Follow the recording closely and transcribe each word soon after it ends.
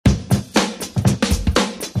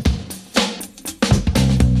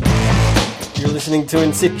listening to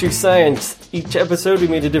In Situ Science. Each episode we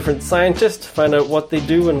meet a different scientist, find out what they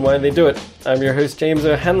do and why they do it. I'm your host James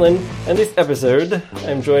O'Hanlon, and this episode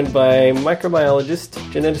I'm joined by microbiologist,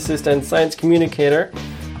 geneticist and science communicator,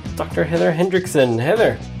 Dr. Heather Hendrickson.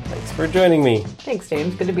 Heather, thanks for joining me. Thanks,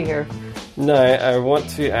 James. Good to be here. Now, I want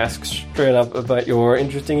to ask straight up about your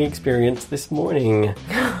interesting experience this morning.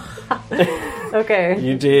 Okay.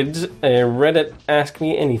 You did a Reddit Ask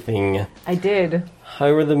Me Anything. I did.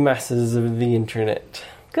 How were the masses of the internet?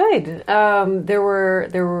 Good. There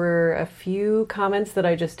were a few comments that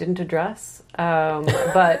I just didn't address,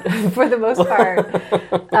 but for the most part,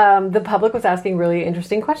 the public was asking really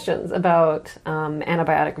interesting questions about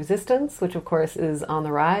antibiotic resistance, which of course is on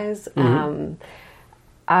the rise,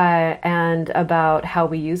 and about how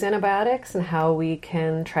we use antibiotics and how we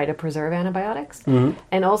can try to preserve antibiotics,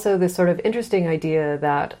 and also this sort of interesting idea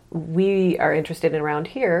that we are interested in around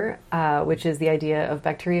here, which is the idea of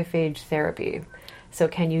bacteriophage therapy. So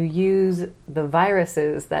can you use the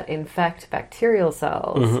viruses that infect bacterial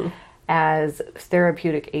cells as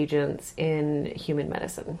therapeutic agents in human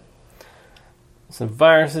medicine? So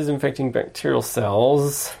viruses infecting bacterial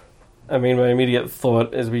cells. I mean, my immediate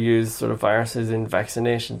thought is we use sort of viruses in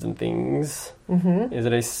vaccinations and things. Is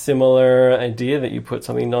it a similar idea that you put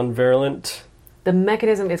something non-virulent? The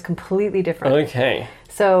mechanism is completely different. Okay.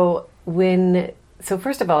 So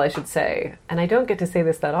first of all, I should say, and I don't get to say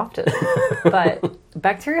this that often, but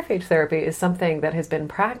bacteriophage therapy is something that has been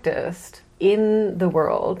practiced in the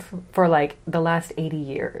world for like the last 80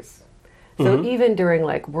 years. So even during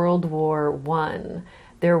like World War I,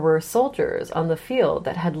 there were soldiers on the field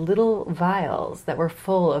that had little vials that were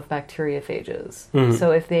full of bacteriophages.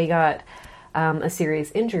 So if they got a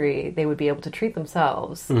serious injury, they would be able to treat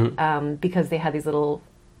themselves because they had these little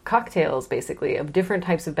cocktails, basically, of different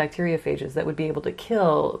types of bacteriophages that would be able to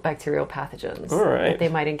kill bacterial pathogens that they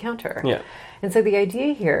might encounter. Yeah. And so the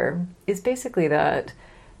idea here is basically that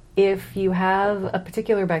if you have a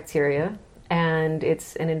particular bacteria and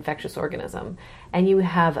it's an infectious organism, and you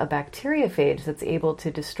have a bacteriophage that's able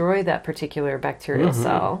to destroy that particular bacterial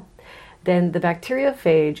cell, then the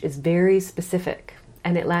bacteriophage is very specific,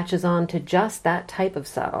 and it latches on to just that type of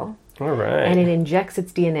cell, and it injects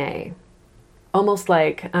its DNA. Almost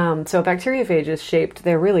like, so a bacteriophage is shaped,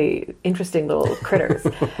 they're really interesting little critters,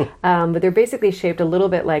 but they're basically shaped a little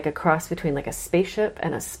bit like a cross between like a spaceship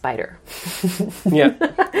and a spider. Yeah.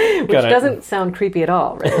 Which doesn't sound creepy at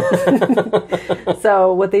all, right?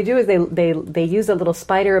 So what they do is they use a little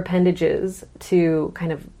spider appendages to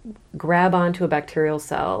kind of grab onto a bacterial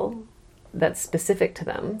cell that's specific to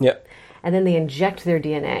them. Yep. And then they inject their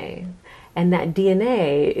DNA. And that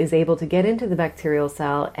DNA is able to get into the bacterial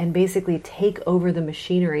cell and basically take over the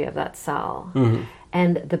machinery of that cell.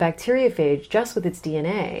 And the bacteriophage, just with its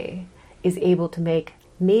DNA, is able to make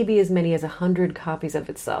maybe as many as 100 copies of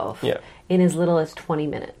itself in as little as 20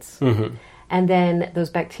 minutes. And then those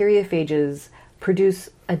bacteriophages produce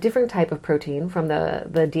a different type of protein from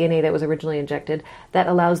the DNA that was originally injected that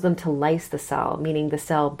allows them to lyse the cell, meaning the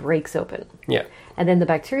cell breaks open. Yeah. And then the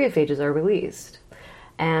bacteriophages are released.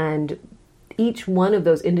 And each one of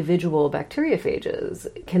those individual bacteriophages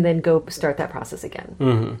can then go start that process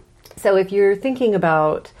again. So if you're thinking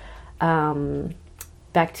about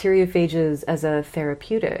bacteriophages as a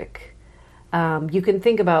therapeutic, you can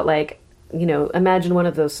think about like, imagine one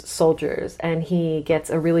of those soldiers and he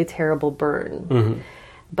gets a really terrible burn.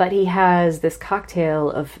 But he has this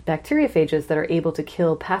cocktail of bacteriophages that are able to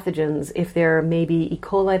kill pathogens if they're maybe E.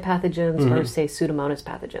 coli pathogens or say Pseudomonas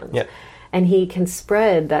pathogens. Yeah. And he can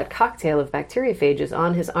spread that cocktail of bacteriophages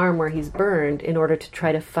on his arm where he's burned in order to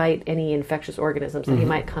try to fight any infectious organisms that he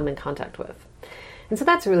might come in contact with. And so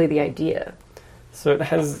that's really the idea. So it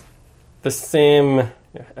has the same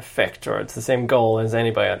effect, or it's the same goal as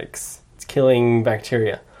antibiotics. It's killing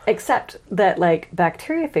bacteria. Except that, like,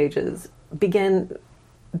 bacteriophages begin,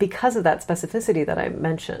 because of that specificity that I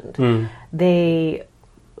mentioned,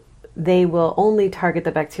 they will only target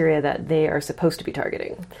the bacteria that they are supposed to be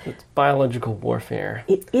targeting. It's biological warfare.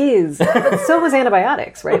 It is. But so was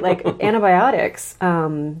antibiotics, right? Like antibiotics,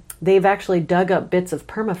 they've actually dug up bits of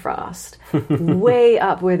permafrost way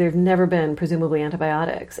up where there've never been, presumably,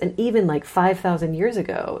 antibiotics. And even like 5,000 years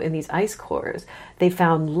ago in these ice cores, they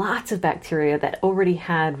found lots of bacteria that already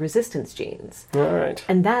had resistance genes. All right.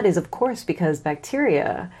 And that is, of course, because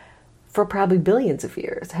bacteria, for probably billions of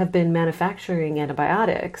years, have been manufacturing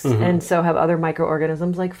antibiotics, and so have other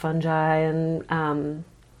microorganisms like fungi and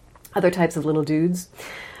other types of little dudes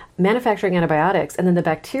manufacturing antibiotics, and then the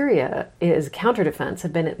bacteria, as counter defense,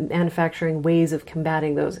 have been manufacturing ways of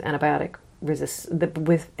combating those antibiotic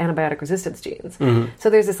with antibiotic resistance genes. So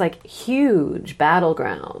there's this like huge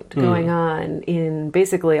battleground going on in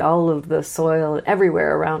basically all of the soil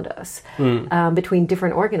everywhere around us between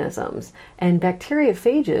different organisms, and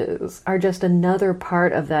bacteriophages are just another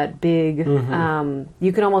part of that big.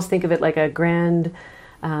 You can almost think of it like a grand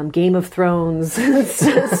Game of Thrones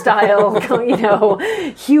style,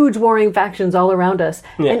 huge warring factions all around us,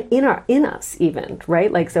 and in us even,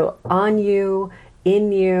 right? Like, so on you,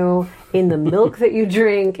 in you, in the milk that you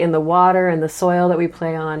drink, in the water and the soil that we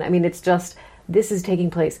play on. I mean, it's just, this is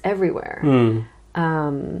taking place everywhere.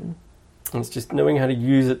 It's just knowing how to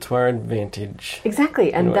use it to our advantage.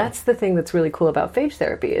 Exactly, and that's the thing that's really cool about phage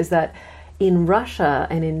therapy, is that in Russia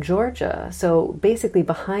and in Georgia, so basically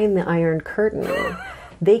behind the Iron Curtain,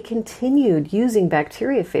 they continued using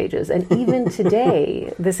bacteriophages, and even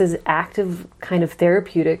today, this is active kind of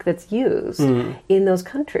therapeutic that's used in those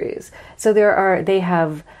countries. So they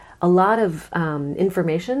have a lot of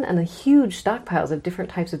information and a huge stockpiles of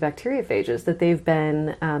different types of bacteriophages that they've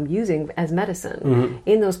been using as medicine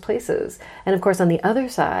in those places. And of course, on the other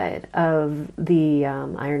side of the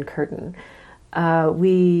Iron Curtain,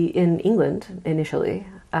 we in England initially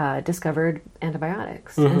discovered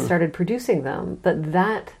antibiotics and started producing them,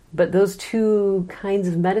 but those two kinds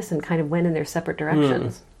of medicine kind of went in their separate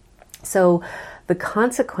directions. So the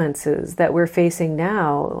consequences that we're facing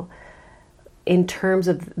now in terms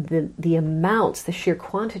of the amounts, the sheer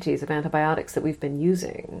quantities of antibiotics that we've been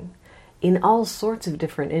using in all sorts of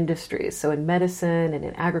different industries, so in medicine and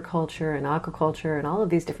in agriculture and aquaculture and all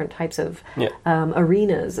of these different types of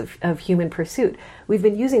arenas of human pursuit, we've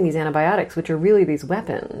been using these antibiotics, which are really these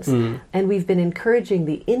weapons, and we've been encouraging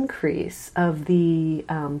the increase of the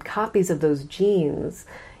copies of those genes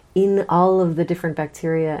in all of the different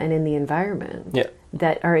bacteria and in the environment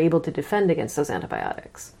that are able to defend against those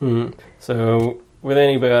antibiotics. So with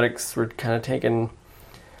antibiotics, we're kind of taking,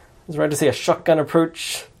 is it right to say, a shotgun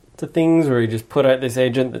approach to things, where you just put out this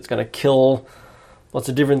agent that's going to kill lots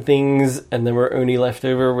of different things, and then we're only left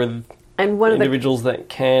over with individuals that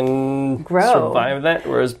can survive that,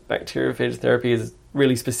 whereas bacteriophage therapy is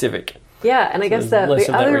really specific. Yeah, and I guess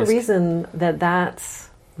the other reason that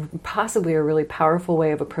that's possibly a really powerful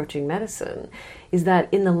way of approaching medicine is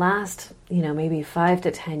that in the last, maybe 5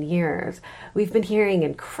 to 10 years, we've been hearing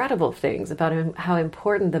incredible things about how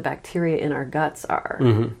important the bacteria in our guts are,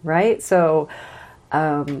 right? So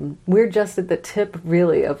we're just at the tip,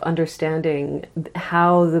 really, of understanding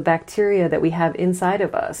how the bacteria that we have inside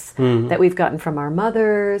of us, that we've gotten from our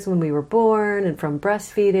mothers when we were born, and from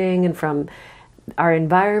breastfeeding, and from our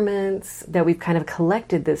environments, that we've kind of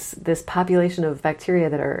collected this population of bacteria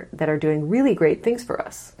that are doing really great things for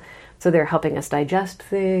us. So they're helping us digest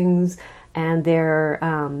things, and they're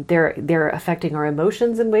affecting our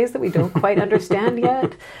emotions in ways that we don't quite understand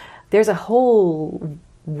yet. There's a whole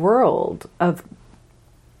world of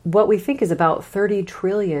what we think is about 30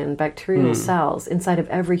 trillion bacterial cells inside of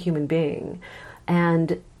every human being,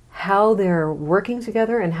 and how they're working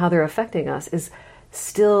together and how they're affecting us is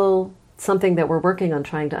still something that we're working on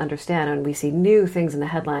trying to understand. And we see new things in the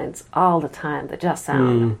headlines all the time that just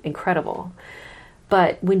sound incredible.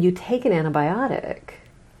 But when you take an antibiotic,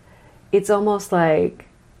 it's almost like,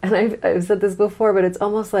 and I've said this before, but it's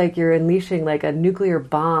almost like you're unleashing like a nuclear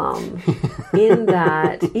bomb in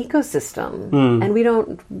that ecosystem. And we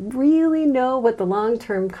don't really know what the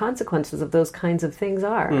long-term consequences of those kinds of things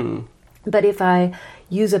are. But if I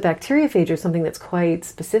use a bacteriophage or something that's quite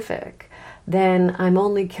specific, then I'm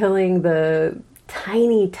only killing the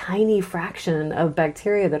tiny, tiny fraction of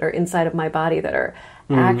bacteria that are inside of my body that are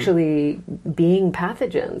actually being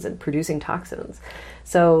pathogens and producing toxins.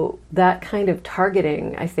 So that kind of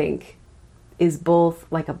targeting, I think, is both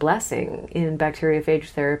like a blessing in bacteriophage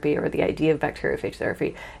therapy, or the idea of bacteriophage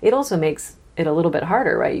therapy. It also makes it a little bit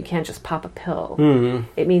harder, right? You can't just pop a pill.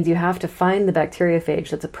 It means you have to find the bacteriophage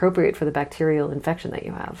that's appropriate for the bacterial infection that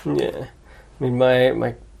you have. Yeah. I mean,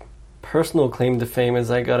 my personal claim to fame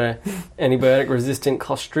is I got a antibiotic-resistant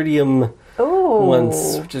Clostridium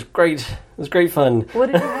once, which is great. It was great fun.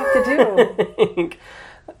 What did you have to do?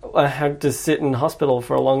 I had to sit in hospital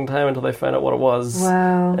for a long time until they found out what it was.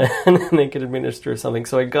 Wow. And then they could administer something.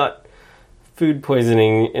 So I got food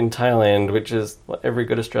poisoning in Thailand, which is what every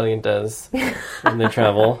good Australian does when they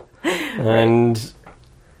travel. And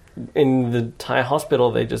in the Thai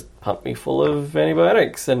hospital, they just pumped me full of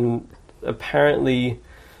antibiotics. And apparently,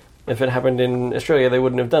 if it happened in Australia, they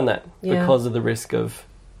wouldn't have done that because of the risk of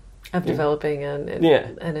developing an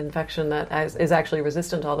infection that is actually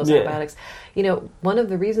resistant to all those antibiotics. One of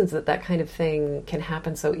the reasons that kind of thing can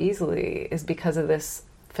happen so easily is because of this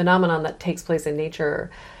phenomenon that takes place in nature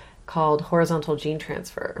called horizontal gene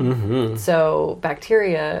transfer. So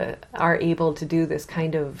bacteria are able to do this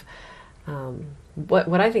kind of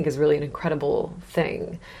what I think is really an incredible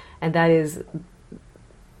thing, and that is,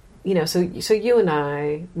 so you and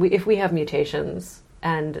I, if we have mutations,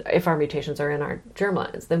 and if our mutations are in our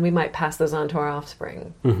germlines, then we might pass those on to our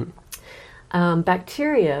offspring.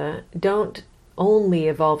 Bacteria don't only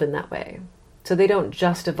evolve in that way. So they don't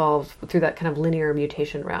just evolve through that kind of linear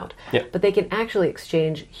mutation route, but they can actually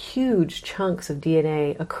exchange huge chunks of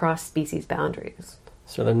DNA across species boundaries.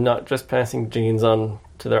 So they're not just passing genes on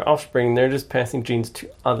to their offspring, they're just passing genes to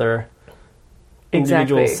other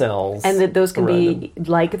individual cells. And that those can be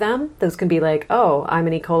like them. Those can be like, oh, I'm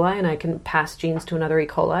an E. coli and I can pass genes to another E.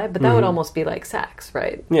 coli, but that would almost be like sex,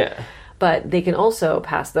 right? Yeah. But they can also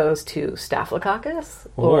pass those to Staphylococcus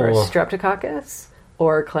or Streptococcus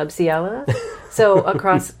or Klebsiella. So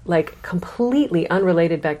across like completely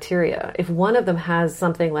unrelated bacteria, if one of them has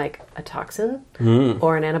something like a toxin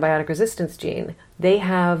or an antibiotic resistance gene, they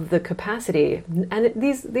have the capacity, and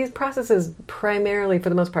these processes primarily, for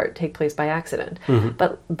the most part, take place by accident.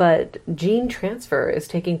 But gene transfer is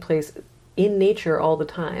taking place in nature all the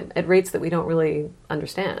time at rates that we don't really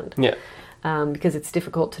understand. Yeah. Because it's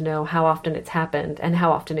difficult to know how often it's happened and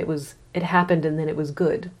how often it happened and then it was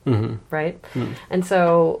good, right? And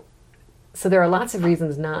so there are lots of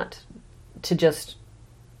reasons not to just,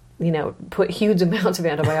 put huge amounts of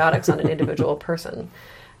antibiotics on an individual person.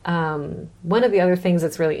 One of the other things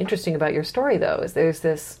that's really interesting about your story, though, is there's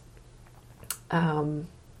this... have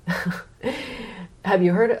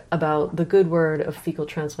you heard about the good word of fecal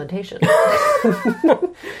transplantation?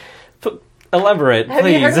 Elaborate,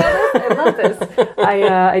 please. Have you heard about this? I love this.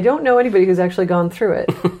 I don't know anybody who's actually gone through it.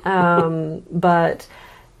 But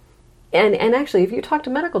actually, if you talk to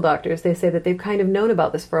medical doctors, they say that they've kind of known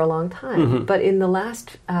about this for a long time. But in the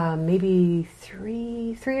last maybe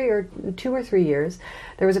 2 or 3 years,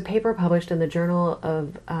 there was a paper published in the Journal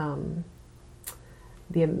of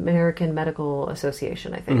the American Medical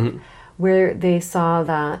Association, I think, where they saw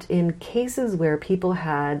that in cases where people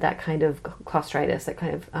had that kind of clostritis, that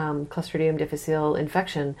kind of Clostridium difficile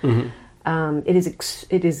infection,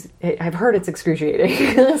 it is. I've heard it's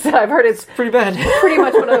excruciating. So I've heard it's pretty bad. Pretty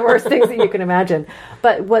much one of the worst things that you can imagine.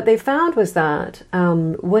 But what they found was that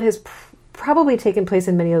what has probably taken place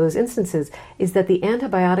in many of those instances is that the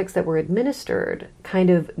antibiotics that were administered kind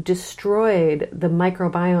of destroyed the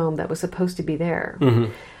microbiome that was supposed to be there.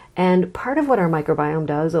 And part of what our microbiome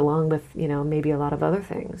does, along with, maybe a lot of other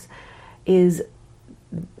things, is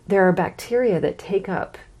there are bacteria that take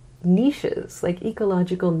up niches, like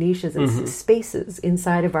ecological niches and spaces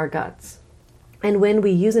inside of our guts. And when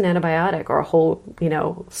we use an antibiotic or a whole,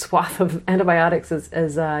 swath of antibiotics,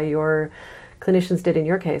 as your clinicians did in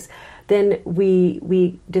your case, then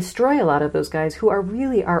we destroy a lot of those guys who are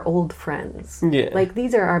really our old friends. Yeah. Like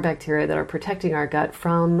these are our bacteria that are protecting our gut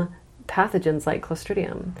from pathogens like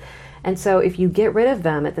Clostridium. And so if you get rid of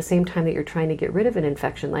them at the same time that you're trying to get rid of an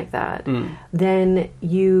infection like that, then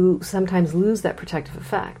you sometimes lose that protective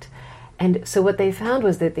effect. And so what they found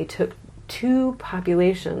was that they took 2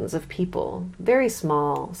 populations of people, very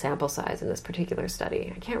small sample size in this particular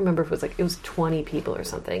study. I can't remember if it was 20 people or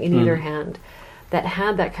something in either hand that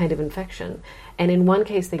had that kind of infection. And in one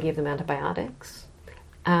case, they gave them antibiotics.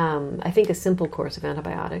 I think a simple course of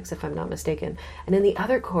antibiotics, if I'm not mistaken. And in the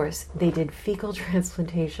other course, they did fecal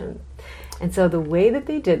transplantation. And so the way that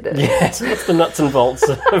they did this... Yes, what's the nuts and bolts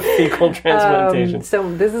of fecal transplantation?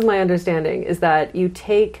 So this is my understanding, is that you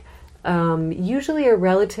take usually a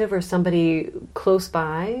relative or somebody close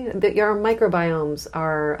by.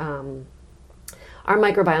 Our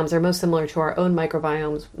microbiomes are most similar to our own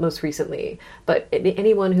microbiomes most recently, but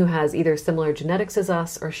anyone who has either similar genetics as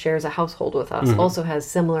us or shares a household with us also has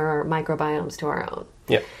similar microbiomes to our own.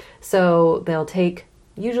 Yeah. So they'll take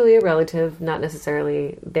usually a relative, not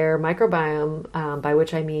necessarily their microbiome, by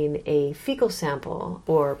which I mean a fecal sample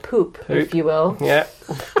or poop, if you will. Yeah,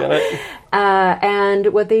 got it.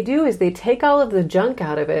 And what they do is they take all of the junk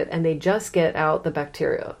out of it and they just get out the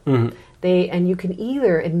bacteria. And you can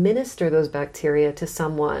either administer those bacteria to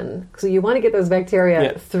someone. So you want to get those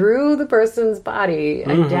bacteria through the person's body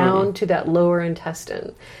and down to that lower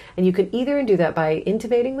intestine. And you can either do that by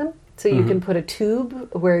intubating them. So you can put a tube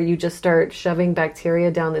where you just start shoving bacteria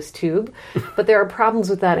down this tube. But there are problems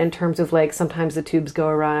with that in terms of sometimes the tubes go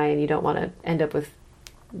awry and you don't want to end up with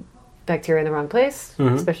bacteria in the wrong place,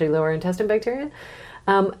 especially lower intestine bacteria.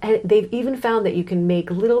 And they've even found that you can make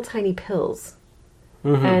little tiny pills.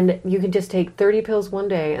 And you can just take 30 pills one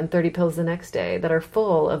day and 30 pills the next day that are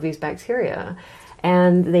full of these bacteria.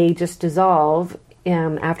 And they just dissolve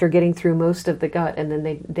after getting through most of the gut, and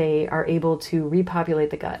then they are able to repopulate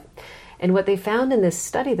the gut. And what they found in this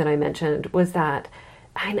study that I mentioned was that,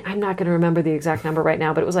 I'm not going to remember the exact number right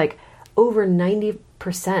now, but it was like over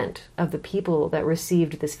 90% of the people that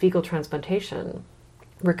received this fecal transplantation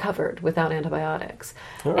recovered without antibiotics.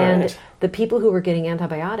 All and right. the people who were getting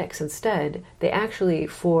antibiotics instead, they actually,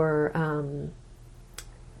 for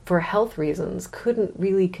health reasons, couldn't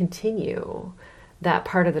really continue that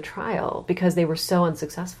part of the trial because they were so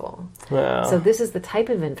unsuccessful. Wow. So this is the type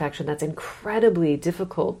of infection that's incredibly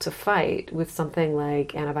difficult to fight with something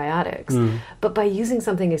like antibiotics. But by using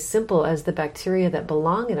something as simple as the bacteria that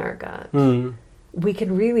belong in our gut, we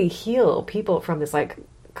can really heal people from this like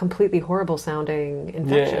completely horrible sounding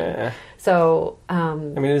infection. Yeah. So, I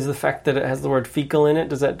mean, is the fact that it has the word fecal in it,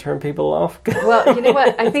 does that turn people off? well, you know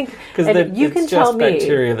what? I think you can tell me. It's just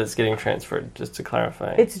bacteria that's getting transferred, just to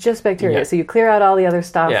clarify. It's just bacteria. Yeah. So you clear out all the other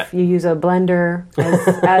stuff. Yeah. You use a blender,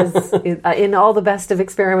 as in all the best of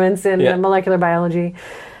experiments in molecular biology.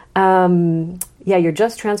 You're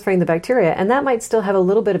just transferring the bacteria, and that might still have a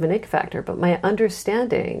little bit of an ick factor, but my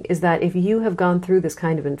understanding is that if you have gone through this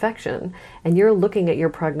kind of infection and you're looking at your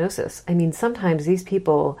prognosis, I mean, sometimes these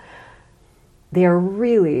people, they are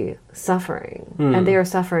really suffering, and they are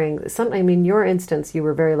suffering. Your instance, you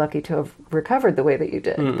were very lucky to have recovered the way that you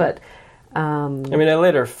did, but... I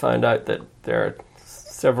later found out that there are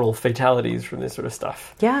several fatalities from this sort of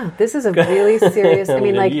stuff. Yeah, this is a really serious...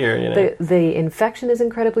 year, the infection is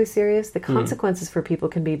incredibly serious. The consequences for people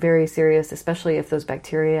can be very serious, especially if those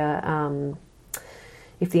bacteria,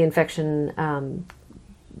 if the infection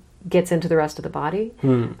gets into the rest of the body.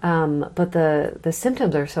 But the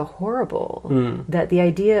symptoms are so horrible that the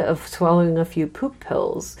idea of swallowing a few poop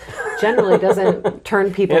pills generally doesn't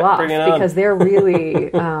turn people off because they're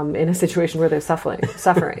really in a situation where they're suffering.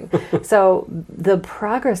 So the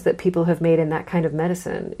progress that people have made in that kind of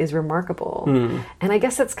medicine is remarkable. And I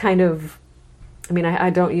guess that's kind of,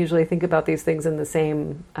 I don't usually think about these things in the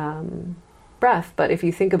same breath, but if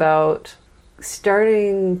you think about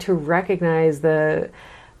starting to recognize the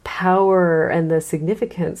power and the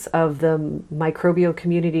significance of the microbial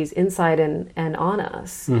communities inside and on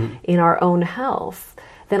us in our own health,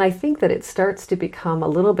 then I think that it starts to become a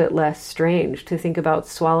little bit less strange to think about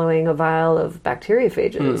swallowing a vial of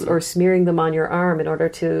bacteriophages or smearing them on your arm in order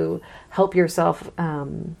to help yourself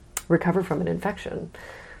recover from an infection.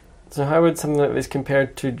 So how would something like this compare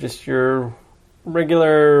to just your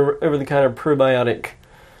regular over-the-counter probiotic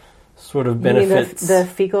sort of benefits? You mean the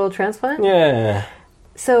fecal transplant? Yeah.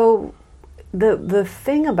 So the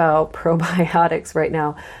thing about probiotics right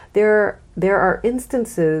now, there are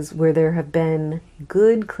instances where there have been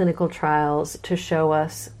good clinical trials to show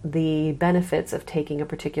us the benefits of taking a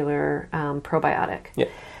particular probiotic. Yeah.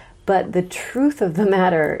 But the truth of the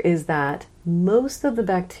matter is that most of the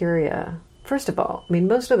bacteria, first of all,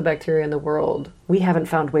 most of the bacteria in the world, we haven't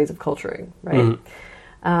found ways of culturing, right?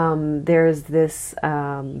 There's this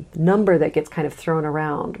number that gets kind of thrown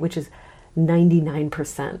around, which is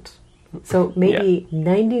 99%. So maybe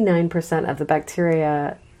 99% of the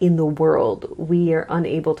bacteria in the world we are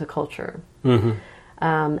unable to culture.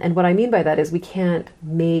 And what I mean by that is we can't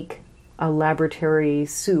make a laboratory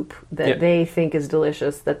soup that they think is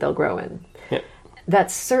delicious that they'll grow in.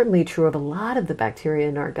 That's certainly true of a lot of the bacteria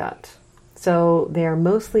in our gut. So they are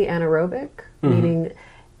mostly anaerobic, meaning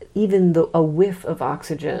even a whiff of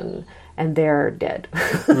oxygen and they're dead.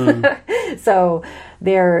 So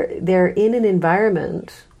they're in an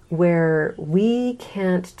environment where we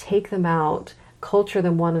can't take them out, culture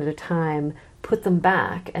them one at a time, put them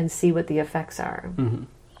back, and see what the effects are.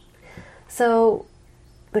 So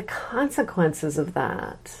the consequences of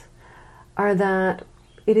that are that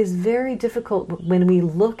it is very difficult when we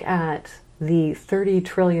look at the 30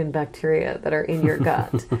 trillion bacteria that are in your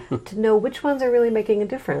gut to know which ones are really making a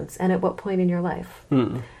difference and at what point in your life.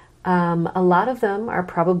 A lot of them are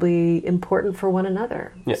probably important for one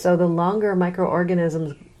another. So the longer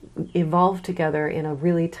microorganisms evolve together in a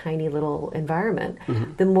really tiny little environment,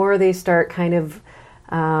 the more they start kind of,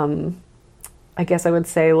 I guess I would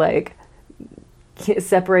say, like,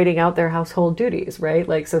 separating out their household duties, right?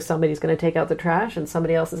 Like, so somebody's going to take out the trash and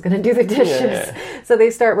somebody else is going to do the dishes. So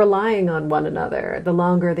they start relying on one another the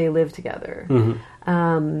longer they live together.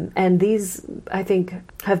 And these, I think,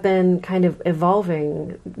 have been kind of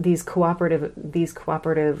evolving these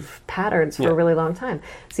cooperative patterns for a really long time.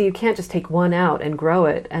 So you can't just take one out and grow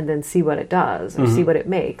it and then see what it does or see what it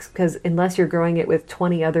makes, because unless you're growing it with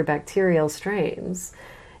 20 other bacterial strains,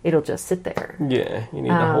 it'll just sit there. Yeah, you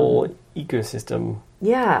need the whole ecosystem.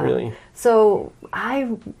 Yeah, really. So I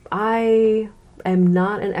am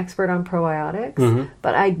not an expert on probiotics,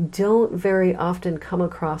 but I don't very often come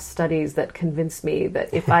across studies that convince me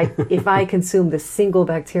that if I consume the single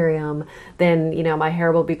bacterium, then my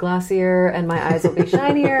hair will be glossier and my eyes will be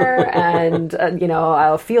shinier, and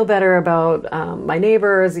I'll feel better about my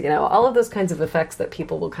neighbors. All of those kinds of effects that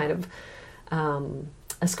people will kind of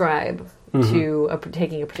ascribe to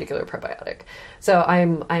taking a particular probiotic. So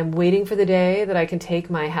I'm waiting for the day that I can take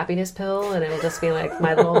my happiness pill and it'll just be like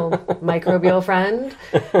my little microbial friend.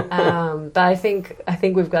 But I think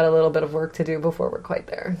we've got a little bit of work to do before we're quite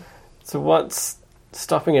there. So what's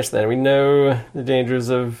stopping us then? We know the dangers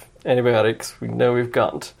of antibiotics. We know we've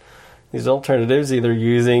got these alternatives, either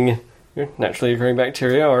using naturally occurring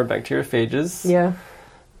bacteria or bacteriophages. Yeah.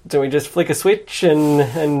 Don't we just flick a switch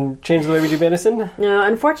and change the way we do medicine? No,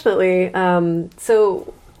 unfortunately.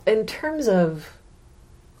 So in terms of,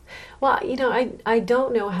 I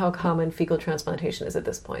don't know how common fecal transplantation is at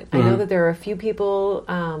this point. I know that there are a few people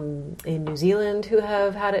in New Zealand who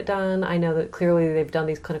have had it done. I know that clearly they've done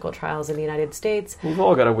these clinical trials in the United States. We've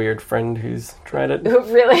all got a weird friend who's tried it.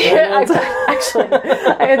 Really? Actually,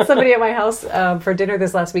 I had somebody at my house for dinner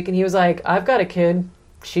this last week, and he was like, I've got a kid.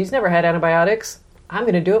 She's never had antibiotics. I'm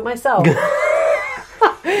going to do it myself.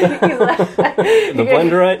 The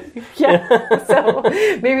blender, right? Yeah. So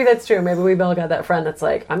maybe that's true. Maybe we've all got that friend that's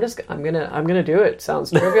like, I'm gonna do it.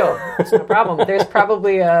 Sounds trivial. It's no problem. There's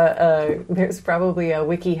probably a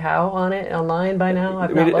wiki how on it online by now.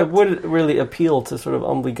 It would really appeal to sort of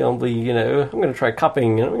umbly gumbly. I'm going to try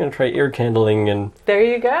cupping and I'm going to try ear candling and there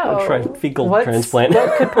you go. I'll try fecal transplant.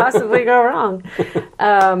 What could possibly go wrong?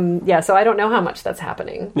 So I don't know how much that's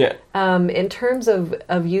happening. Yeah. In terms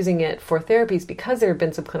of using it for therapies, because there have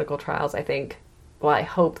been some clinical trials, I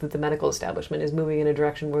hope that the medical establishment is moving in a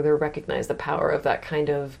direction where they recognize the power of that kind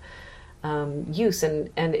of use.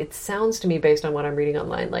 And it sounds to me, based on what I'm reading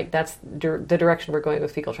online, like that's the direction we're going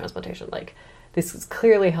with fecal transplantation. Like, this is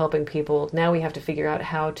clearly helping people. Now we have to figure out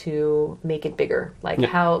how to make it bigger.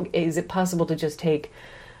 How is it possible to just take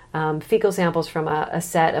fecal samples from a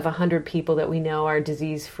set of 100 people that we know are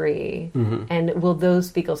disease-free, and will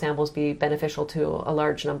those fecal samples be beneficial to a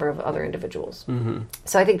large number of other individuals?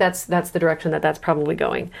 So I think that's the direction that's probably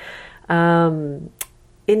going.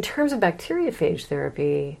 In terms of bacteriophage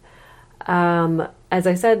therapy, as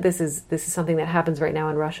I said, this is something that happens right now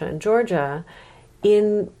in Russia and Georgia.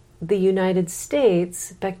 In the United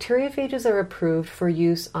States, bacteriophages are approved for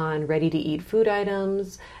use on ready-to-eat food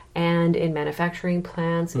items and in manufacturing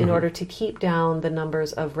plants in order to keep down the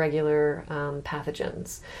numbers of regular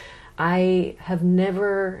pathogens. I have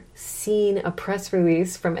never seen a press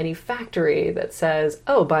release from any factory that says,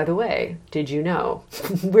 oh, by the way, did you know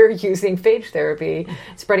we're using phage therapy,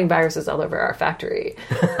 spreading viruses all over our factory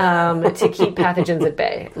to keep pathogens at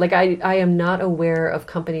bay. Like, I am not aware of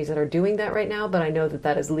companies that are doing that right now, but I know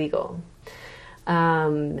that is legal.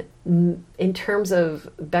 In terms of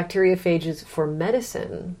bacteriophages for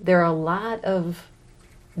medicine, there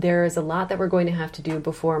is a lot that we're going to have to do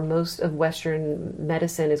before most of Western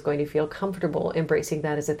medicine is going to feel comfortable embracing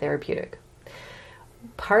that as a therapeutic.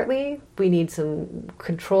 Partly, we need some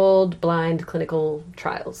controlled, blind clinical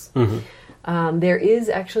trials. There is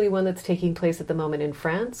actually one that's taking place at the moment in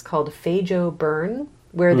France called Phago-Burn,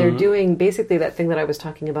 where they're doing basically that thing that I was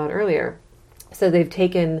talking about earlier. So they've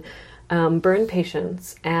taken burn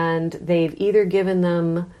patients, and they've either given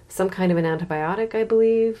them some kind of an antibiotic, I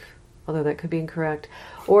believe, although that could be incorrect,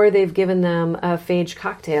 or they've given them a phage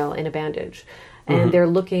cocktail in a bandage. And they're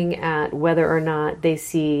looking at whether or not they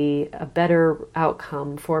see a better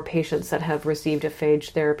outcome for patients that have received a phage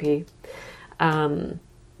therapy than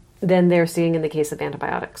they're seeing in the case of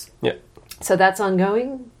antibiotics. Yeah. So that's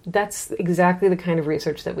ongoing. That's exactly the kind of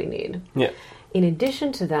research that we need. Yeah. In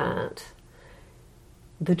addition to that,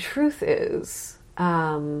 the truth is,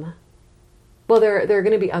 there are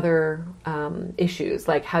going to be other issues,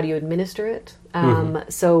 like how do you administer it?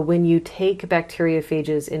 So when you take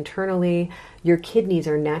bacteriophages internally, your kidneys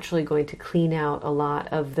are naturally going to clean out a lot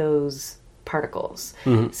of those particles.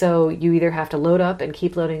 So you either have to load up and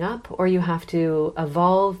keep loading up, or you have to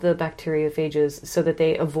evolve the bacteriophages so that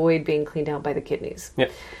they avoid being cleaned out by the kidneys. Yeah.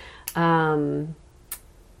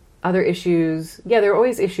 Other issues, there are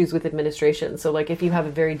always issues with administration. So like if you have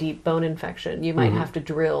a very deep bone infection, you might have to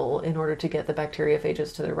drill in order to get the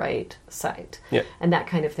bacteriophages to the right site. Yeah. And that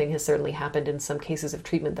kind of thing has certainly happened in some cases of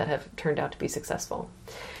treatment that have turned out to be successful.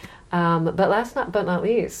 But last but not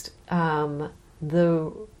least, the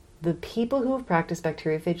people who have practiced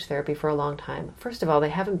bacteriophage therapy for a long time, first of all,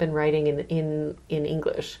 they haven't been writing in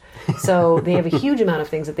English. So they have a huge amount of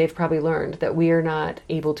things that they've probably learned that we are not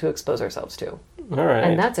able to expose ourselves to. All right.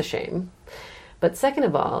 And that's a shame. But second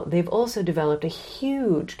of all, they've also developed a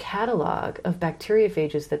huge catalog of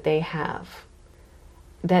bacteriophages that they have,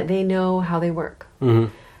 that they know how they work.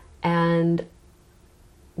 Mm-hmm. And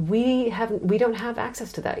we don't have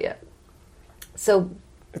access to that yet. So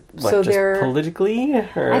just politically?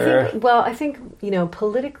 Or? I think,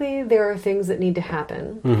 politically there are things that need to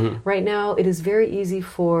happen. Mm-hmm. Right now, it is very easy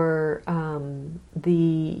for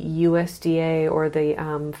the USDA or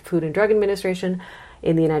the Food and Drug Administration,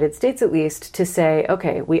 in the United States at least, to say,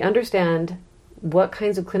 okay, we understand what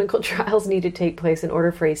kinds of clinical trials need to take place in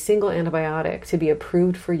order for a single antibiotic to be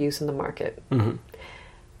approved for use in the market. Mm-hmm.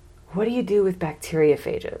 What do you do with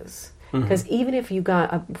bacteriophages? Mm-hmm. Because even if you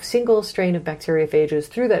got a single strain of bacteriophages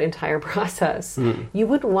through that entire process, you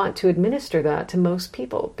wouldn't want to administer that to most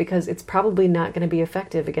people because it's probably not going to be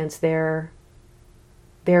effective against their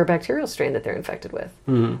bacterial strain that they're infected with.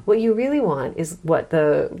 Mm-hmm. What you really want is what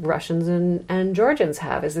the Russians and Georgians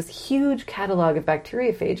have, is this huge catalog of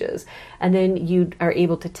bacteriophages. And then you are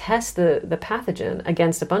able to test the pathogen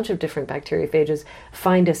against a bunch of different bacteriophages,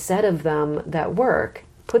 find a set of them that work,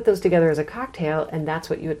 put those together as a cocktail, and that's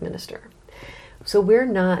what you administer. So we're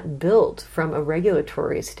not built from a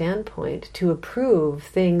regulatory standpoint to approve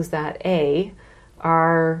things that A,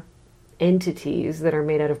 are entities that are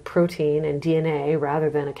made out of protein and DNA rather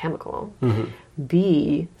than a chemical. Mm-hmm.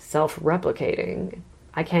 B, self-replicating.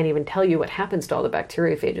 I can't even tell you what happens to all the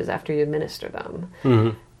bacteriophages after you administer them.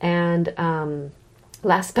 Mm-hmm. And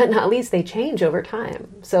last but not least, they change over time.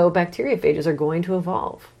 So bacteriophages are going to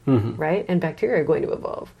evolve, right? And bacteria are going to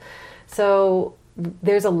evolve. So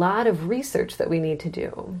there's a lot of research that we need to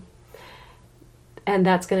do. And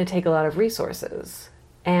that's going to take a lot of resources.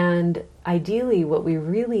 And ideally, what we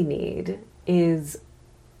really need is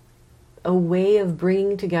a way of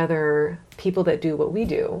bringing together people that do what we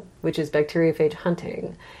do, which is bacteriophage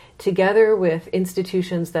hunting, together with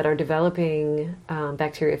institutions that are developing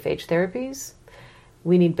bacteriophage therapies.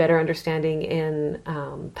 We need better understanding in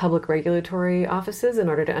public regulatory offices in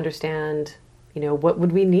order to understand, what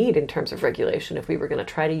would we need in terms of regulation if we were going to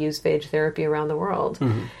try to use phage therapy around the world.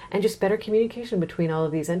 Mm-hmm. And just better communication between all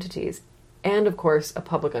of these entities. And, of course, a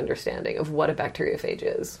public understanding of what a bacteriophage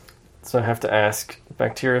is. So I have to ask,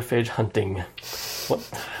 bacteriophage hunting.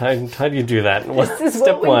 How do you do that? This is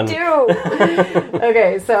step what we one? Do.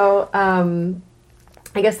 Okay, so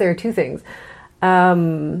I guess there are two things.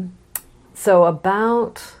 So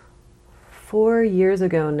about 4 years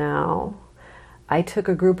ago now, I took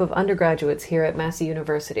a group of undergraduates here at Massey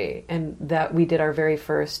University, and that we did our very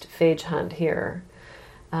first phage hunt here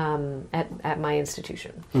at my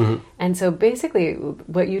institution. Mm-hmm. And so basically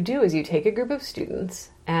what you do is you take a group of students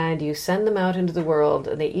and you send them out into the world,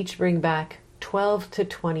 and they each bring back 12 to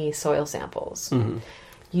 20 soil samples. Mm-hmm.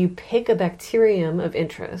 You pick a bacterium of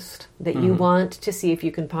interest that you want to see if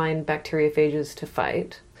you can find bacteriophages to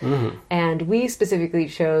fight. Mm-hmm. And we specifically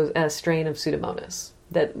chose a strain of Pseudomonas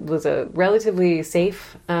that was a relatively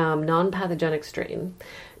safe, non-pathogenic strain,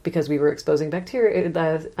 because we were exposing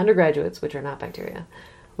undergraduates, which are not bacteria.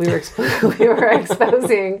 We were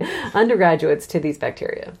exposing undergraduates to these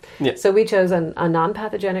bacteria. Yeah. So we chose a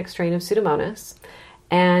non-pathogenic strain of Pseudomonas,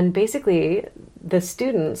 and basically the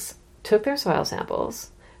students took their soil samples,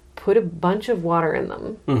 put a bunch of water in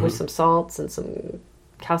them with some salts and some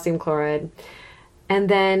calcium chloride, and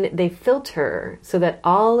then they filter so that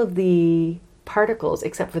all of the particles,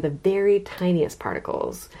 except for the very tiniest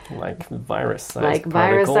particles, like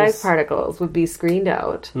virus-sized particles, would be screened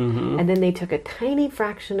out. Mm-hmm. And then they took a tiny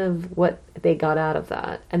fraction of what they got out of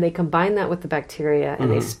that, and they combined that with the bacteria, and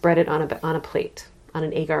they spread it on a plate, on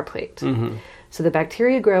an agar plate. Mm-hmm. So the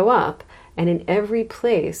bacteria grow up, and in every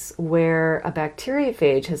place where a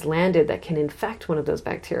bacteriophage has landed that can infect one of those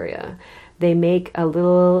bacteria, they make a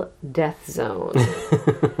little death zone.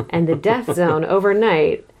 And the death zone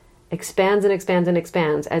overnight expands and expands and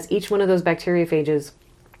expands as each one of those bacteriophages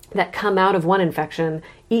that come out of one infection,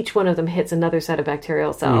 each one of them hits another set of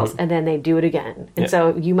bacterial cells, and then they do it again. And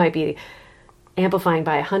so you might be amplifying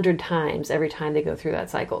by 100 times every time they go through that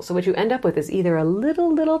cycle. So what you end up with is either a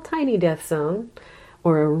little tiny death zone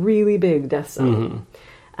or a really big death zone.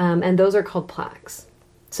 Mm-hmm. And those are called plaques.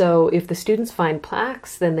 So if the students find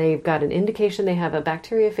plaques, then they've got an indication they have a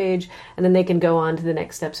bacteriophage, and then they can go on to the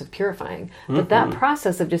next steps of purifying. Mm-hmm. But that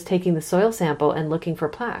process of just taking the soil sample and looking for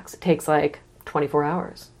plaques takes like 24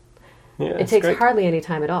 hours. Yeah, it takes hardly any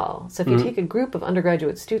time at all. So if you take a group of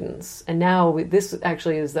undergraduate students, and now this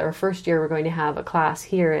actually is our first year, we're going to have a class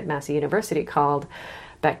here at Massey University called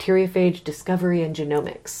Bacteriophage Discovery and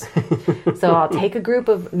Genomics. So I'll take a group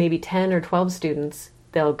of maybe 10 or 12 students.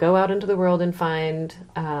 They'll go out into the world and find,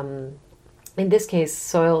 in this case,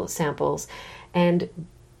 soil samples, and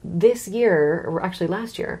this year, or actually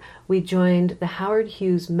last year, we joined the Howard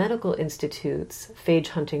Hughes Medical Institute's phage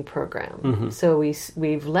hunting program. So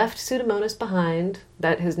we've left Pseudomonas behind.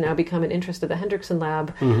 That has now become an interest of the Hendrickson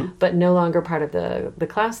lab, but no longer part of the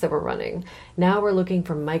class that we're running. Now we're looking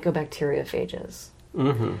for mycobacteriophages.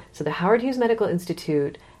 So the Howard Hughes Medical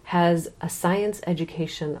Institute has a Science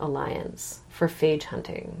Education Alliance for phage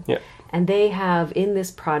hunting. Yeah. And they have, in this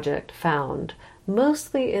project, found,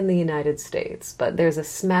 mostly in the United States, but there's a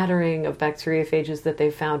smattering of bacteriophages that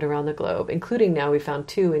they've found around the globe, including now we found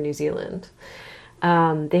 2 in New Zealand.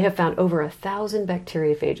 They have found over 1,000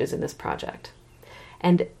 bacteriophages in this project.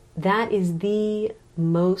 And that is the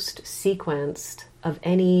most sequenced of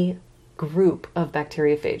any group of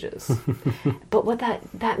bacteriophages. But what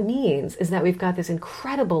that means is that we've got this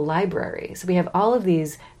incredible library. So we have all of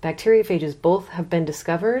these bacteriophages, both have been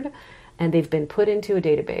discovered, and they've been put into a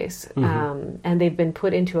database, and they've been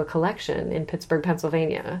put into a collection in Pittsburgh,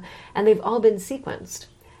 Pennsylvania, and they've all been sequenced.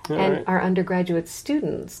 Our undergraduate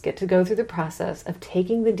students get to go through the process of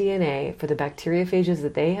taking the DNA for the bacteriophages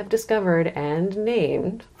that they have discovered and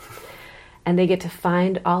named, and they get to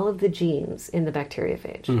find all of the genes in the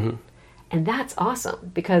bacteriophage. And that's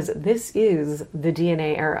awesome, because this is the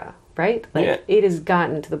DNA era, right? It has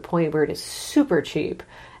gotten to the point where it is super cheap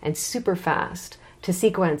and super fast to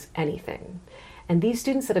sequence anything. And these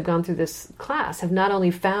students that have gone through this class have not only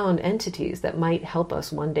found entities that might help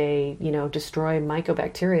us one day, destroy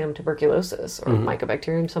Mycobacterium tuberculosis or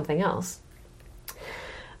Mycobacterium something else,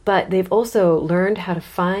 but they've also learned how to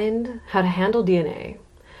handle DNA,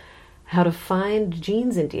 how to find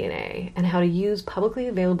genes in DNA, and how to use publicly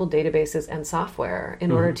available databases and software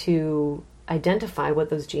in order to identify what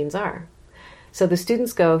those genes are. So the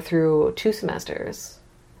students go through 2 semesters,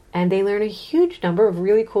 and they learn a huge number of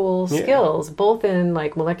really cool skills, both in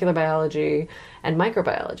molecular biology and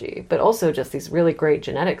microbiology, but also just these really great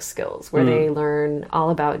genetics skills where they learn all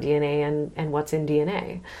about DNA and what's in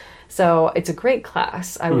DNA. So it's a great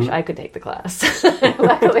class. I wish I could take the class.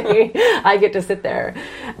 Luckily, I get to sit there.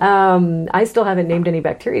 I still haven't named any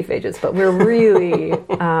bacteriophages, but we're really,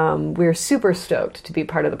 we're super stoked to be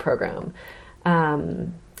part of the program.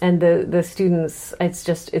 And the students,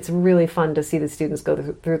 it's really fun to see the students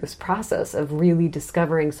go through this process of really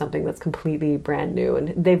discovering something that's completely brand new.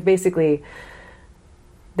 And they've basically,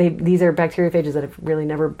 these are bacteriophages that have really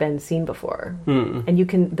never been seen before. And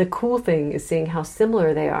the cool thing is seeing how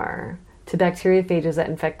similar they are to bacteriophages that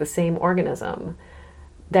infect the same organism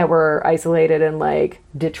that were isolated in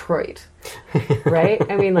Detroit, right?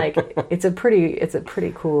 I mean, it's a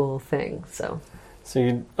pretty cool thing. So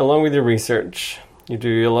you, along with your research, you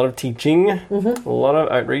do a lot of teaching, a lot of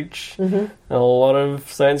outreach, and a lot of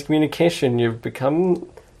science communication. You've become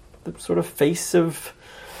the sort of face of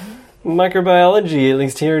microbiology, at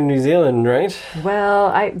least here in New Zealand, right? Well,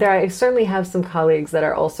 I certainly have some colleagues that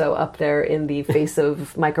are also up there in the face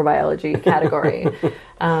of microbiology category.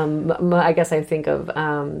 I guess I think of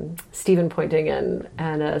Stephen Pointing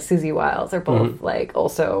and Susie Wiles are both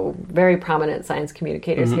also very prominent science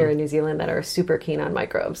communicators here in New Zealand that are super keen on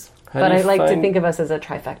microbes. But I like to think of us as a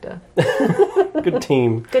trifecta. Good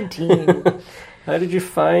team. Good team. How did you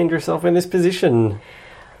find yourself in this position?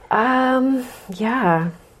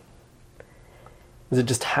 Yeah. Does it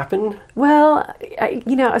just happen? Well,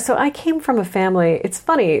 so I came from a family. It's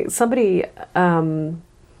funny. Somebody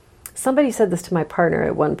said this to my partner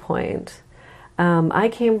at one point. I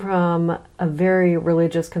came from a very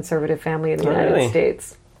religious, conservative family in the United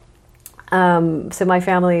States. So my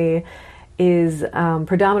family is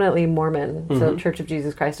predominantly Mormon, so Church of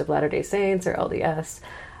Jesus Christ of Latter-day Saints, or LDS.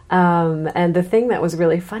 And the thing that was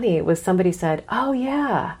really funny was somebody said, "Oh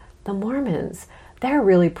yeah, the Mormons, they're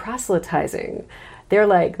really proselytizing." They're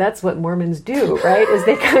that's what Mormons do, right? Is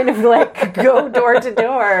they kind of go door to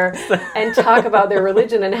door and talk about their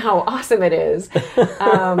religion and how awesome it is.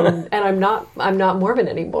 And I'm not Mormon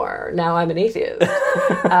anymore. Now I'm an atheist.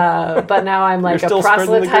 But now I'm a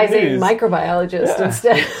proselytizing microbiologist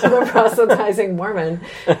instead of a proselytizing Mormon.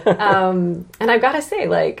 And I've got to say,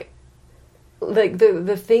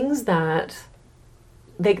 the things that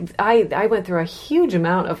I went through a huge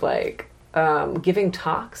amount of giving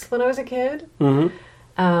talks when I was a kid,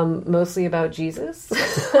 mostly about Jesus.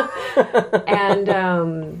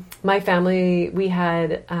 And my family, we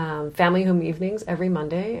had family home evenings every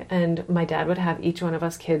Monday, and my dad would have each one of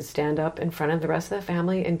us kids stand up in front of the rest of the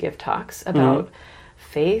family and give talks about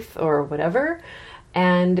faith or whatever.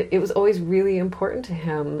 And it was always really important to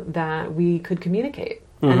him that we could communicate.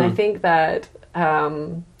 And I think that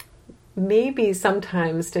maybe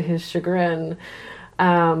sometimes to his chagrin,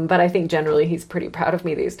 But I think generally he's pretty proud of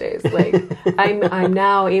me these days. Like I'm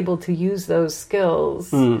now able to use those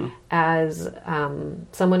skills as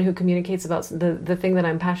someone who communicates about the thing that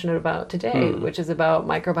I'm passionate about today, which is about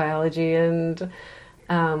microbiology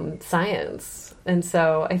and science. And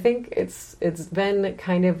so I think it's been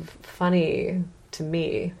kind of funny to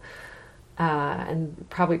me and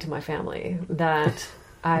probably to my family that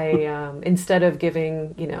I, instead of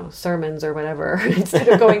giving, sermons or whatever, instead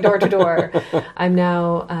of going door to door, I'm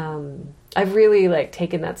now, I've really like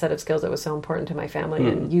taken that set of skills that was so important to my family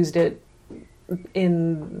and used it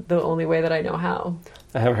in the only way that I know how.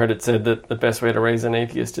 I have heard it said that the best way to raise an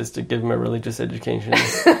atheist is to give him a religious education.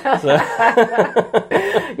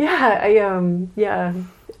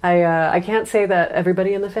 I can't say that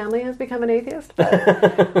everybody in the family has become an atheist, but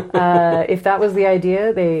if that was the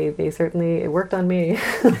idea, they certainly, it worked on me.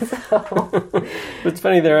 So. It's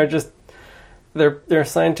funny, there are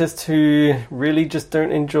scientists who really just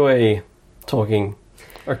don't enjoy talking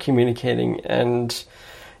or communicating, and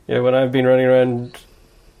when I've been running around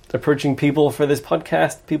approaching people for this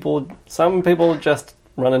podcast, some people just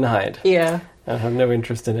run and hide. Yeah. And have no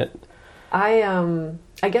interest in it.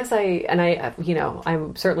 I guess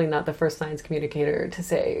I'm certainly not the first science communicator to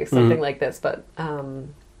say something like this, but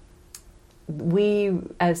we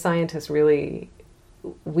as scientists we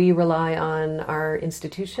rely on our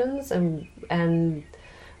institutions and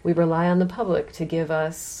we rely on the public to give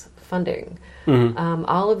us funding.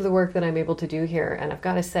 All of the work that I'm able to do here, and I've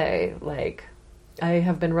got to say, like, I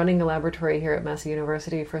have been running a laboratory here at Massey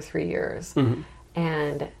University for 3 years,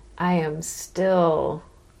 and I am still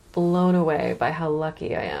blown away by how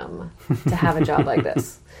lucky I am to have a job like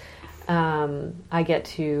this. I get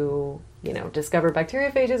to, discover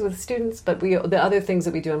bacteriophages with students, but the other things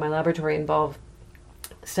that we do in my laboratory involve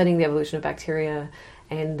studying the evolution of bacteria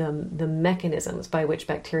and the mechanisms by which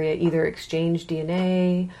bacteria either exchange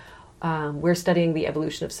DNA. We're studying the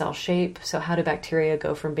evolution of cell shape. So how do bacteria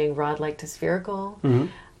go from being rod-like to spherical?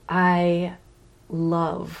 I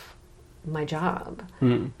love my job.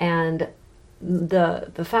 And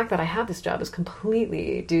the fact that I have this job is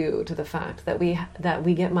completely due to the fact that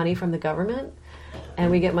we get money from the government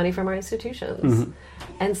and we get money from our institutions.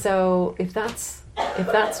 And so if that's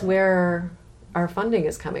where our funding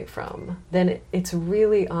is coming from, then it's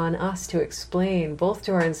really on us to explain both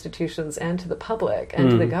to our institutions and to the public and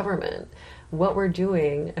to the government what we're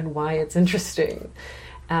doing and why it's interesting.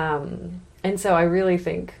 And so I really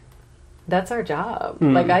think that's our job.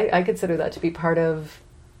 Like I consider that to be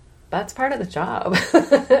that's part of the job.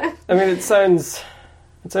 I mean, it sounds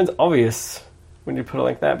obvious when you put it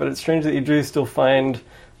like that, but it's strange that you do still find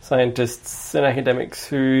scientists and academics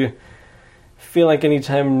who feel like any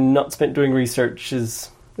time not spent doing research is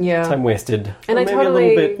time wasted. And or maybe a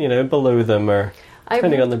little bit, below them, or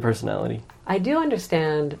depending on their personality. I do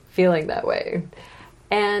understand feeling that way.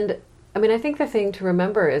 And I mean, I think the thing to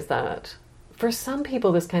remember is that for some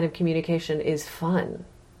people, this kind of communication is fun.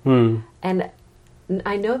 And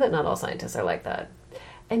I know that not all scientists are like that.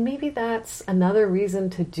 And maybe that's another reason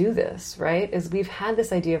to do this, right? Is we've had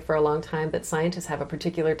this idea for a long time that scientists have a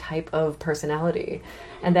particular type of personality,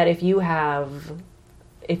 and that if you have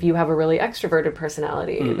a really extroverted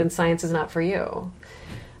personality, then science is not for you.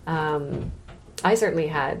 I certainly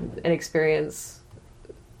had an experience.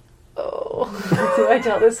 Oh, do I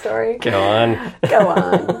tell this story? Go on. Go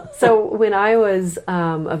on. So when I was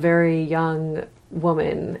a very young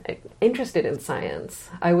woman interested in science,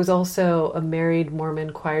 I was also a married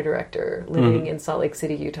Mormon choir director living in Salt Lake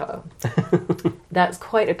City, Utah. That's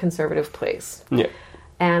quite a conservative place. Yeah.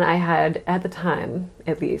 And I had, at the time,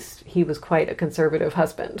 at least, he was quite a conservative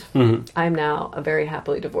husband. I'm now a very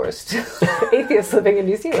happily divorced atheist living in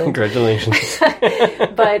New Zealand. Congratulations.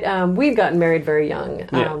 But we'd gotten married very young,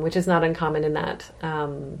 which is not uncommon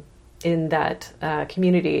in that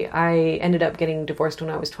community. I ended up getting divorced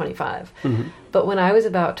when I was 25. But when I was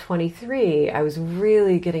about 23, I was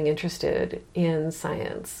really getting interested in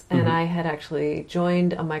science. And I had actually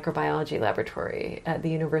joined a microbiology laboratory at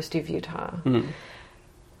the University of Utah.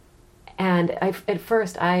 And at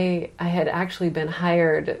first, I had actually been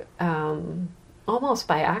hired almost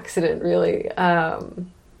by accident, really. I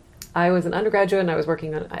was an undergraduate, and I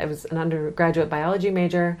was an undergraduate biology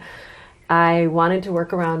major. I wanted to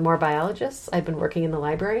work around more biologists. I'd been working in the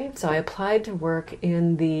library, so I applied to work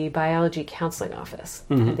in the biology counseling office,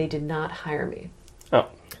 and they did not hire me,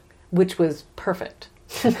 which was perfect.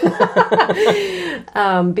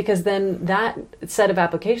 Because then that set of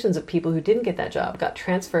applications of people who didn't get that job got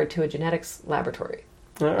transferred to a genetics laboratory.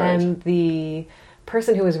 All right. And the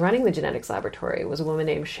person who was running the genetics laboratory was a woman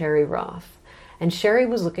named Sherry Roth. And Sherry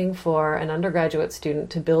was looking for an undergraduate student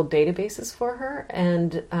to build databases for her,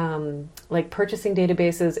 and like purchasing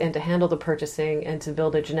databases, and to handle the purchasing, and to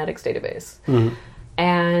build a genetics database. Mm-hmm.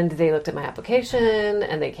 And they looked at my application,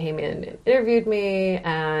 and they came in and interviewed me,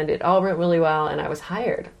 and it all went really well, and I was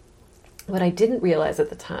hired. What I didn't realize at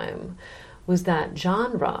the time was that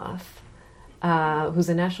John Roth, who's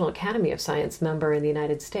a National Academy of Science member in the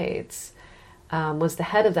United States, was the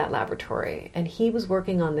head of that laboratory, and he was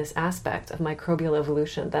working on this aspect of microbial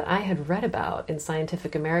evolution that I had read about in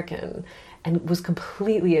Scientific American and was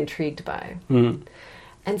completely intrigued by. Mm.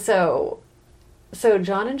 And so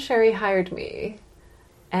John and Sherry hired me,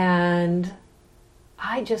 and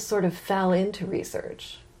I just sort of fell into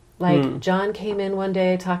research. Like, John came in one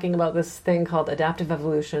day talking about this thing called adaptive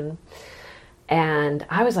evolution, and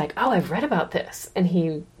I was like, oh, I've read about this. And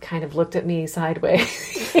he kind of looked at me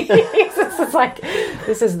sideways.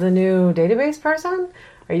 This is the new database person?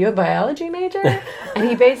 Are you a biology major? And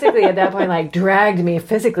he basically at that point like dragged me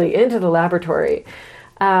physically into the laboratory.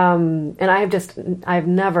 And I've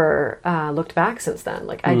never looked back since then.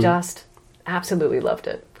 Like, I just absolutely loved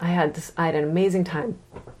it. I had an amazing time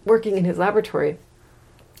working in his laboratory.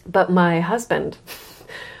 But my husband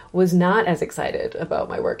was not as excited about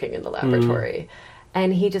my working in the laboratory.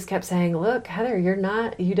 And he just kept saying, look, Heather, you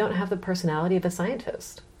don't have the personality of a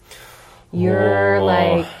scientist. You're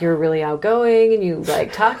really outgoing, and you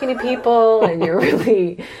like talking to people, and you're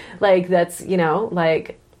really like, that's,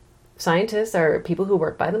 like, scientists are people who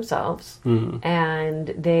work by themselves,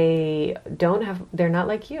 and they're not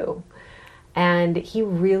like you. And he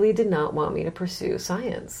really did not want me to pursue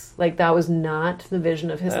science. Like, that was not the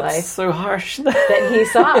vision of his life. That's so harsh. That he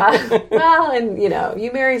saw. Well, and,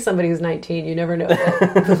 you marry somebody who's 19, you never know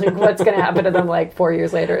like, what's going to happen to them, like, 4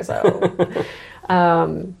 years later or so.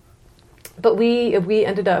 But we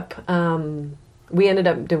ended up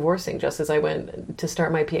divorcing just as I went to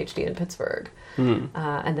start my PhD in Pittsburgh. And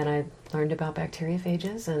then I learned about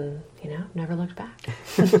bacteriophages and, never looked back.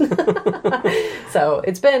 So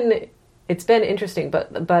it's been interesting,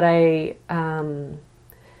 but I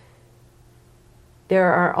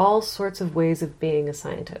there are all sorts of ways of being a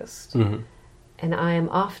scientist. And I am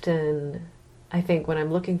often, I think, when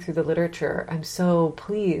I'm looking through the literature, I'm so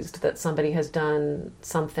pleased that somebody has done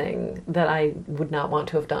something that I would not want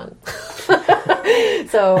to have done.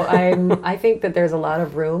 So I think that there's a lot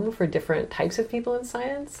of room for different types of people in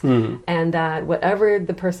science, and that whatever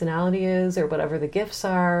the personality is or whatever the gifts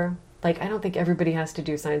are, like, I don't think everybody has to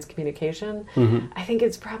do science communication. I think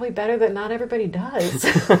it's probably better that not everybody does.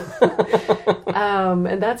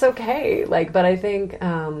 And that's okay. Like, but I think,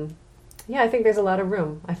 I think there's a lot of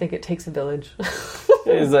room. I think it takes a village.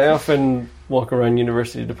 As I often walk around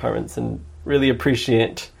university departments and really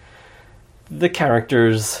appreciate the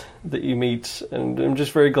characters that you meet, and I'm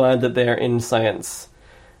just very glad that they're in science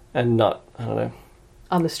and not, I don't know,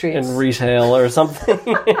 on the streets, in retail or something.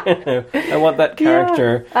 I want that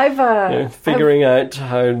character. Yeah, figuring out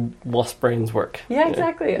how wasp brains work. Yeah,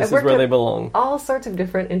 exactly. This is where they belong. All sorts of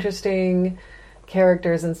different interesting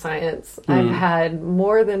characters in science. I've had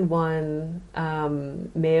more than one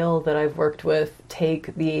male that I've worked with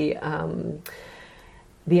take the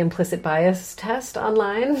implicit bias test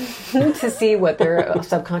online to see what their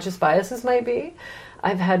subconscious biases might be.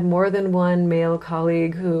 I've had more than one male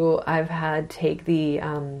colleague who I've had take the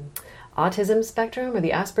autism spectrum or the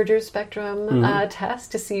Asperger's spectrum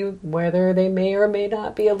test to see whether they may or may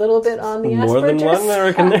not be a little bit on the Asperger's more than one, I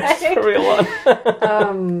reckon there's probably a lot.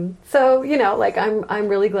 So, like, I'm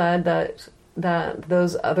really glad that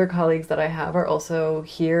those other colleagues that I have are also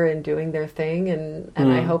here and doing their thing, and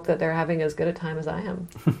I hope that they're having as good a time as I am.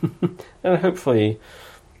 And hopefully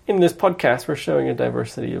in this podcast we're showing a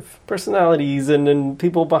diversity of personalities and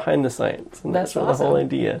people behind the science, and that's awesome. The whole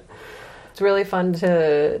idea. It's really fun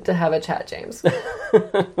to have a chat, James.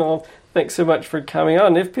 Well, thanks so much for coming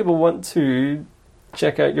on. If people want to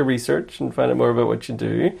check out your research and find out more about what you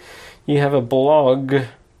do, you have a blog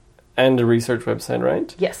and a research website,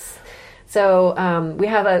 right? Yes. So we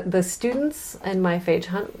have the students in my phage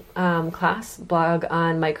hunt class blog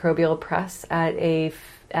on Microbial Press at a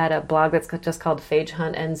blog that's just called Phage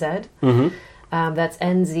Hunt NZ. That's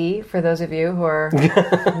NZ for those of you who are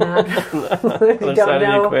not who don't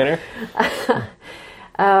know.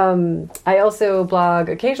 I also blog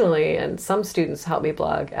occasionally, and some students help me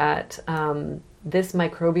blog at This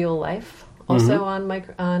Microbial Life, also on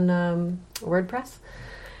WordPress.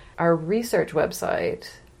 Our research website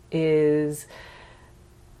is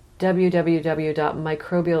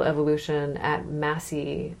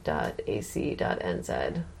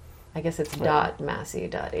www.microbialevolution@massey.ac.nz. I guess it's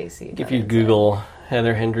 .massey.ac.nz. If you Google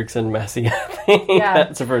Heather Hendrickson Massey, Yeah.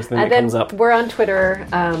 That's the first thing and that comes up. We're on Twitter.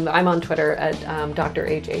 I'm on Twitter at Dr.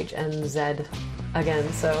 HHNZ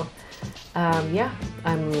again. So, yeah,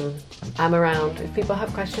 I'm around. If people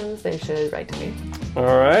have questions, they should write to me.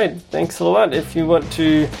 All right. Thanks a lot. If you want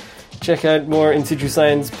to check out more In Situ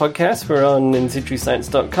Science podcasts, we're on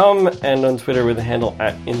insituscience.com and on Twitter with the handle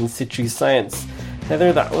at InSituScience.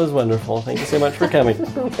 Heather, that was wonderful. Thank you so much for coming.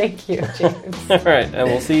 Thank you, James. All right. And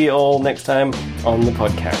we'll see you all next time on the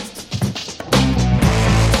podcast.